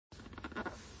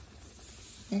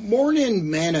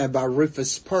Morning Manna by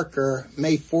Rufus Parker,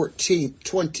 May 14th,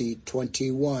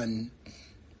 2021.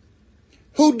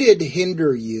 Who did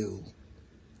hinder you?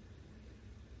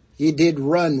 Ye did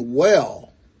run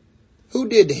well. Who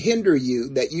did hinder you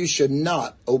that you should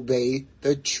not obey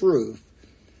the truth?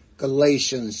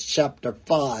 Galatians chapter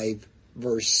 5,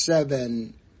 verse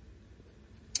 7.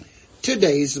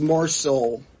 Today's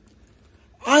morsel.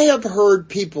 I have heard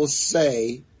people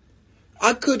say,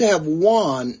 I could have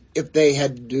won if they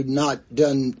had not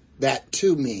done that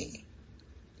to me.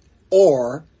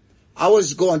 Or, I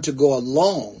was going to go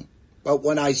alone, but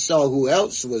when I saw who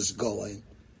else was going,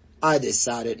 I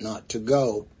decided not to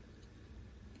go.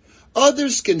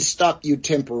 Others can stop you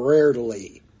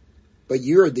temporarily, but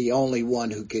you're the only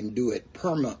one who can do it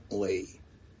permanently.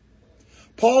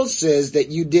 Paul says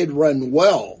that you did run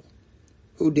well.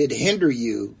 Who did hinder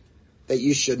you that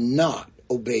you should not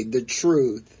obey the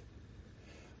truth?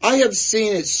 I have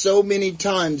seen it so many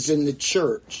times in the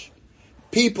church.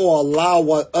 People allow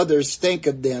what others think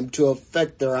of them to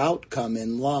affect their outcome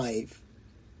in life.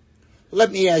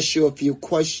 Let me ask you a few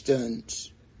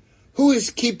questions. Who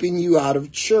is keeping you out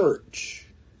of church?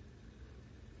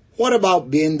 What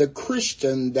about being the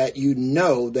Christian that you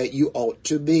know that you ought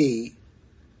to be?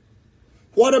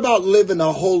 What about living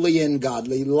a holy and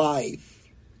godly life?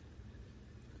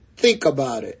 Think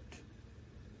about it.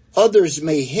 Others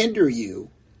may hinder you,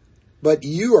 but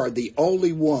you are the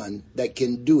only one that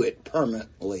can do it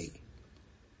permanently.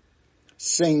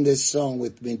 Sing this song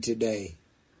with me today.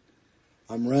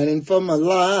 I'm running for my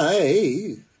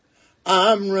life.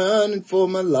 I'm running for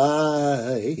my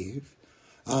life.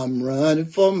 I'm running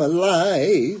for my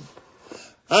life.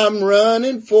 I'm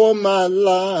running for my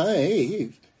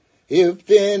life. If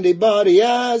anybody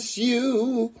asks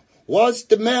you, what's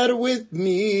the matter with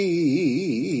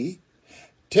me?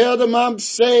 Tell them I'm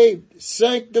saved,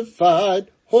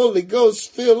 sanctified, Holy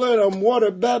Ghost filled, and I'm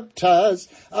water baptized.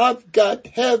 I've got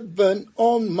heaven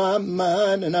on my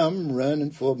mind, and I'm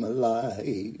running for my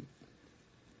life.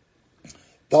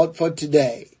 Thought for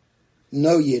today.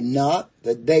 Know ye not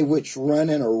that they which run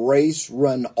in a race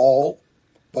run all,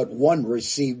 but one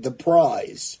receive the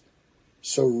prize.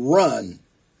 So run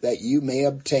that you may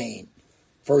obtain.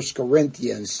 1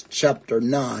 Corinthians chapter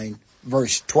 9,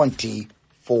 verse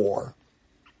 24.